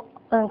manganese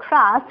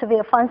crust,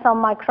 we find some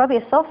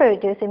microbial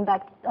sulfur-reducing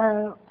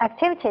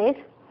activities.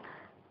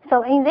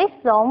 So in this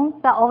zone,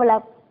 the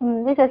overlap,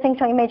 this is a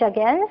synchrone image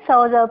again.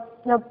 So the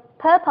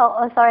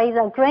purple,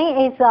 the green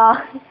is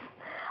the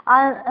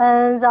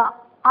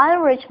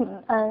iron-rich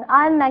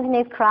iron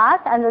manganese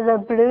crust, and the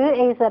blue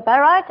is the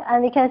barite,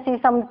 and you can see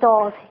some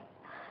dots.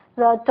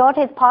 The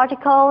dotted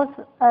particles,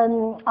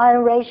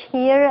 iron-rich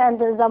here, and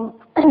the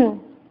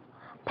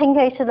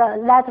pinkish, the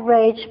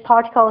lead-rich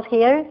particles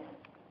here.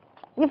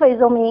 If we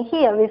zoom in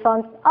here, we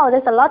found,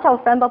 there's a lot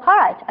of flammable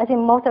pyrite. I think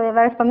most of you are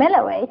very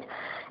familiar with.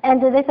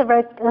 And this is a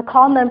very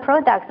common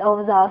product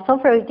of the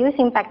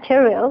sulfur-reducing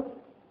bacterial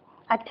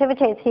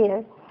activities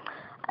here.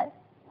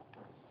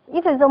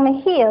 If you zoom in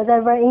here, there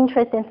are very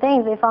interesting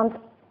things we found.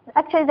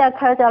 Actually, there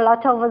occurs a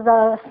lot of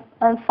the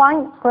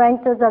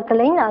fine-grained the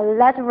galena,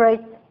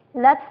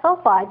 lead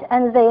sulphide,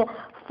 and they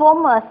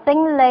form a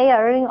thin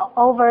layering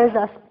over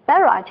the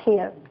barite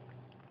here.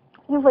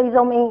 If we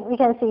zoom in, we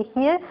can see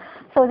here.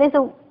 So they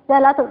leave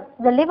a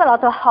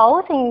lot of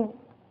holes in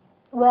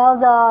where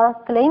the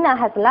galena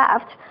has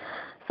left.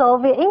 So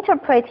we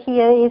interpret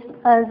here is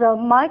the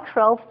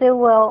microbes, they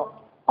will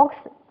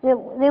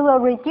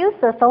reduce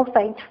the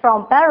sulfate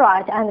from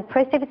barite and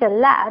precipitate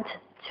lead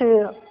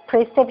to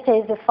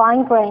precipitate the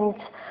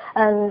fine-grained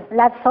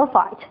lead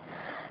sulphide.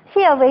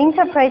 Here we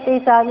interpret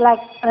it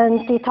like a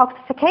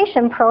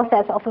detoxification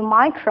process of the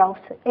microbes.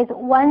 It's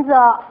when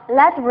the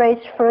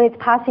lead-rich fluid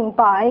passing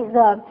by,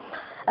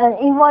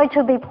 in order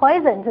to be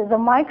poisoned, the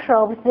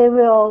microbes, they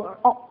will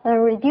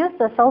reduce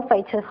the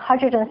sulfate to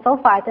hydrogen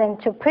sulfide and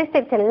to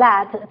precipitate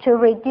lead to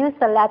reduce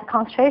the lead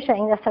concentration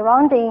in the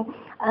surrounding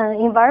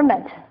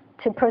environment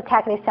to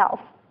protect itself.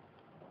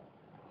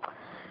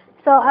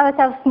 So I will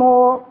have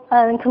small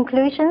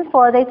conclusions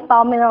for these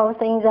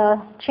biominerals in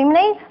the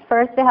chimneys.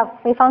 First,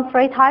 we found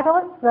three types.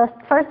 The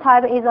first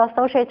type is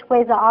associated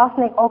with the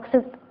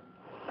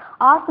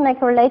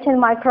arsenic-related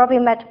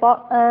microbial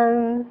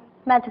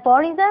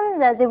metabolism,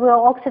 that they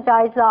will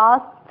oxidize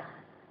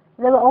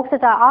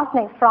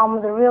arsenic from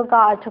the real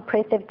guard to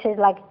precipitate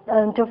like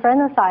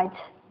dufresnoxide,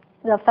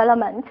 the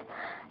filament.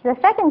 The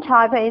second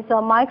type is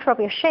a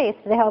microbial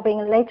schist. They have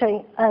been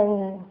later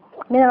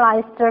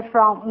mineralized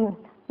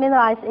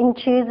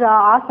into the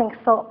arsenic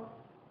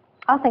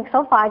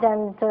sulfide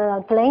and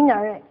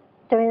galena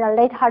during the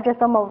late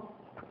hydrothermal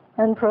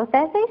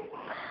processes.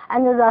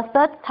 And the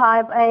third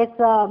type is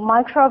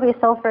microbial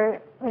sulfur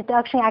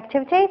reduction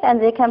activities,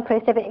 and they can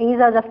precipitate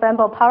either the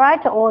flammable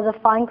pyrite or the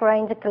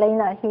fine-grained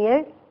galena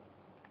here.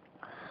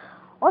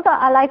 Also,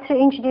 I'd like to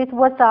introduce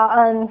what's the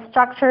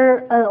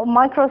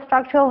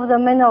microstructure of the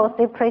minerals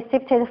they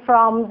precipitate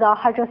from the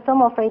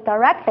hydrothermal fluid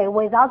directly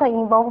without the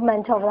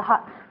involvement of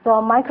the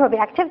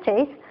microbial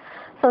activities.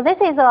 So this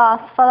is a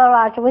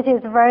sphalerite which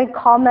is very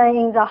common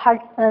in the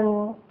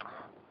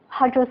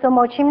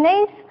hydrothermal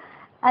chimneys,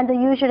 and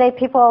usually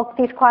people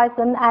describe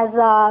them as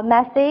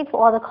massive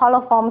or the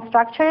collar-form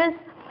structures.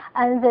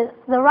 And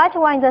the right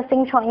one is a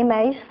synchrone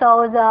image,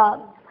 so the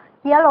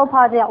yellow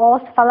part are all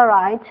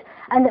sphalerite.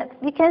 And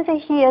you can see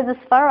here the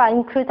sphalerite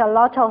includes a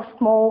lot of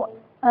small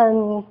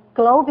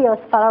globular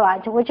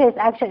sphalerite, which is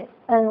actually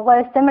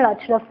very similar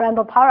to the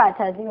flammable pyrite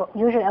as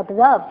usually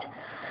observed.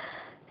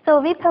 So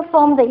we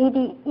perform the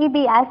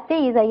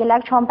EBSD, the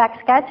electron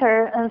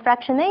backscatter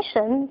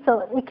fractionation.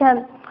 So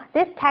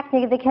this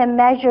technique, they can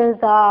measure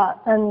the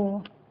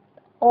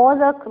all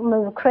the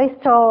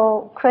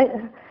crystal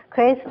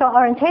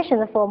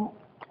orientation for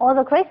all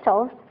the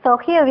crystals. So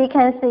here we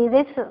can see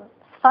this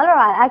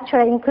sphalerite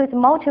actually includes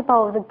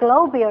multiple of the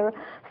globular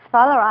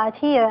sphalerite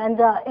here,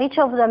 and each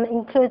of them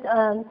includes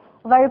a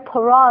very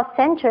porous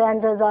center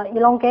and the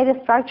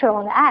elongated structure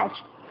on the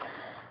edge.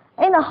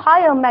 In a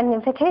higher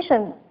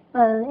magnification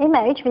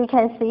image, we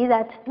can see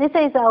that this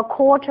is a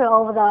quarter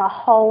of the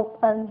whole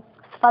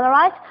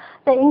sphalerite.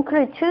 They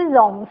include two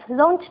zones.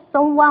 Zone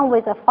 1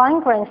 with a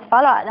fine-grained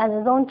sphalerite,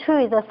 and Zone 2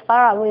 is a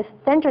sphalerite with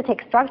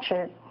dendritic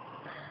structure.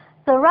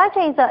 The right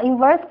is the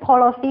inverse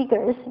polar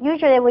figures.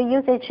 Usually we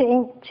use it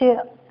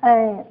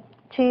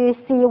to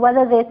see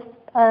whether this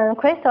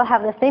crystal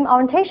have the same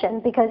orientation,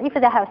 because if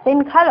they have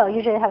same color,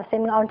 usually have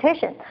same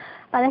orientation.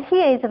 But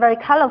here is very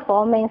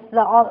colorful, means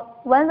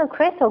when the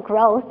crystal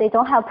grows, they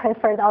don't have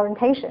preferred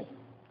orientation.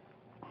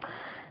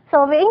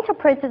 So we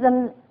interpret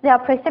them, they are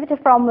precipitated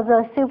from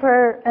the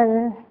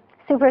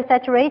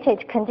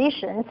supersaturated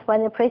conditions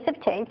when they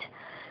precipitate.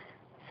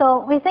 So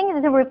we think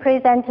it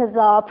represents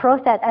the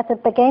process at the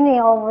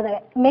beginning of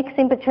the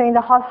mixing between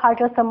the hot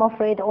hydrothermal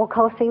fluid or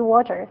cold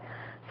seawater.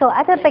 So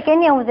at the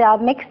beginning of the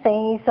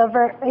mixing,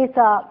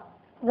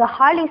 the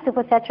highly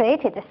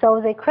supersaturated, so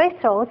the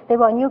crystals, they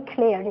were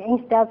nucleared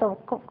instead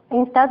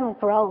of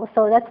grow.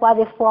 So that's why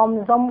they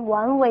form zone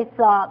 1 with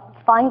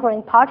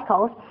fine-grained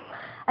particles.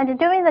 And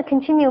during the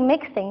continued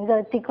mixing,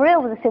 the degree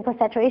of the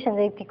supersaturation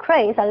they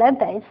decrease a little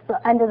bit,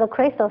 and the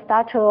crystals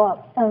start to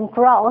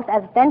grow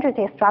as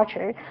dendritic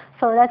structure.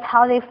 So that's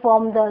how they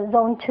form the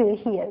zone 2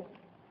 here.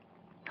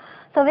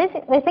 So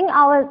we think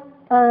our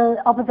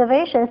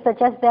observations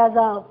suggest there's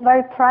a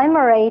very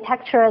primary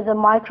texture, the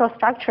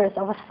microstructures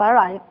of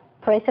spheroid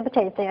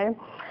precipitate there.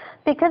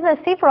 Because the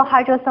seafloor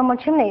hydrothermal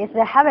chimneys,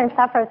 they haven't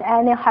suffered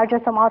any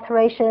hydrothermal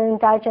alteration,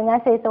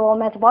 diagenesis, or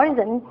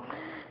metabolism.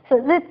 So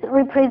this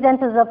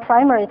represents the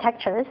primary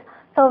textures.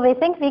 So we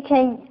think we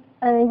can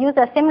use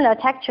a similar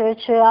texture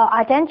to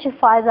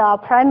identify the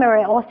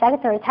primary or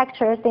secondary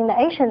textures in the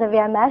ancient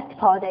VMS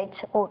deposit,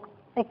 or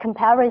a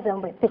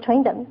comparison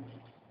between them.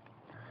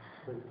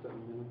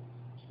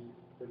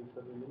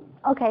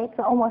 Okay,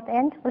 so almost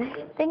end.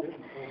 Thanks.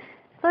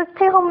 So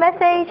take-home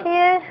message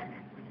here.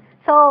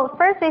 So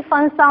first, we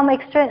found some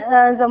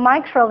the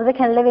microbes that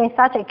can live in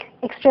such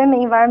extreme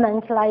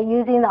environments, like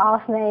using the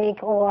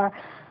arsenic or.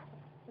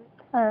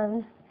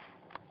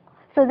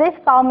 So these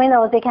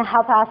biominerals, they can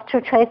help us to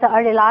trace the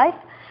early life,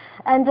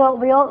 and so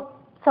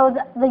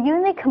the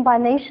unique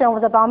combination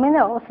of the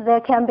biominerals, there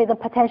can be the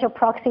potential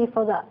proxy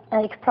for the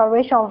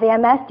exploration of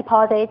VMS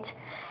deposit,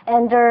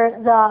 and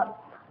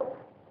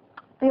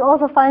we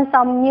also find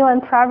some new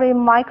and primary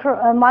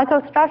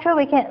microstructure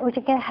which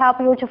can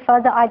help you to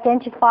further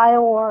identify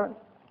or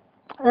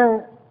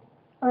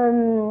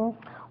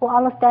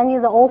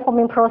understanding the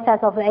ore-forming process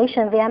of the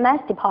ancient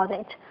VMS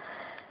deposit.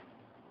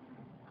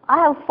 I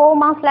have 4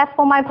 months left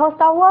for my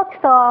postdoc work,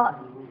 so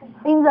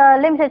in the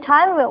limited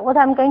time, what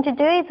I'm going to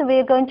do is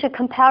we're going to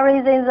compare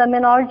the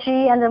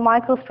mineralogy and the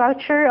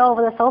microstructure of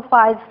the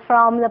sulphides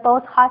from the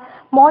both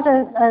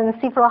modern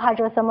seafloor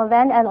hydrothermal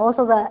vent and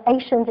also the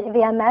ancient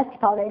VMS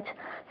deposit.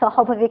 So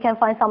hopefully we can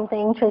find something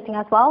interesting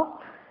as well,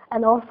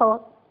 and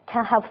also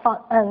can have fun,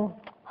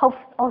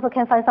 also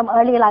can find some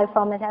early life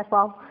from it as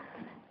well.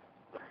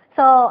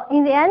 So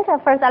in the end,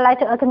 first I'd like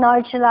to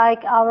acknowledge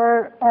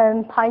our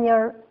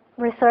pioneer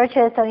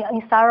researchers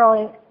in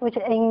Surrey, which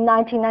in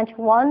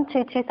 1991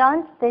 to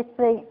 2000,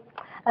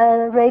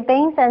 Ray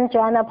Baines and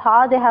Joanna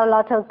Parr, they have a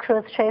lot of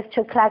cruise trips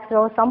to collect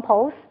those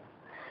samples.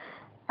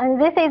 And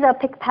this is a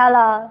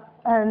Picpella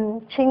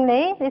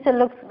chimney. This is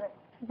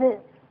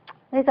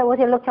what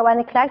it looked like when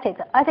it collected.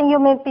 I think you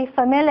may be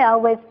familiar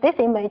with this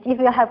image if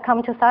you have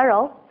come to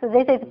Surrey. So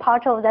this is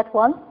part of that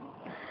one.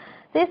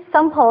 These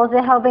samples,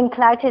 they have been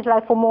collected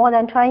for more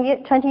than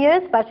 20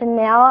 years, but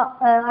now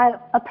I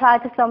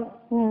applied some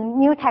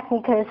new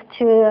techniques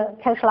to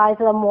characterize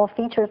the more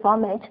features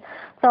from it.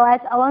 So I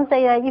won't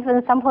say that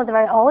even samples are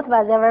very old,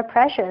 but they're very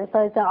precious.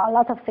 So it's a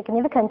lot of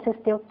significance to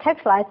still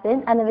characterize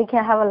it, and we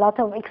can have a lot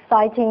of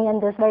exciting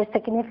and very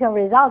significant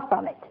results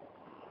from it.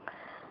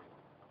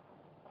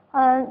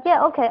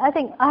 Yeah, okay, I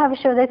think I have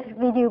showed this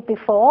video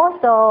before,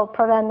 so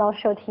probably I'm not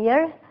showed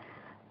here.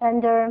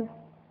 And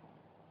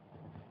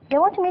they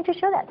want me to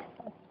show that?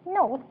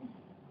 No.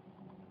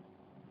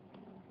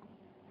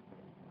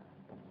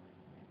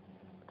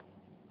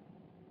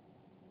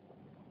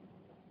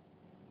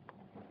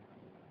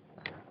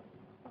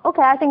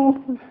 Okay, I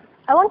think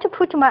I want to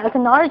put my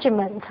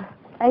acknowledgement.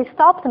 It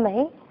stopped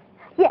me.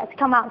 Yes,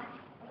 come out.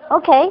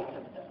 Okay.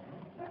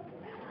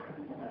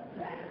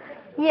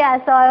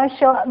 Yeah, so I'll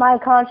show my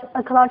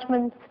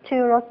acknowledgement to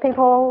those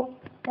people,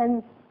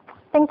 and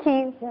thank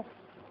you. Yes.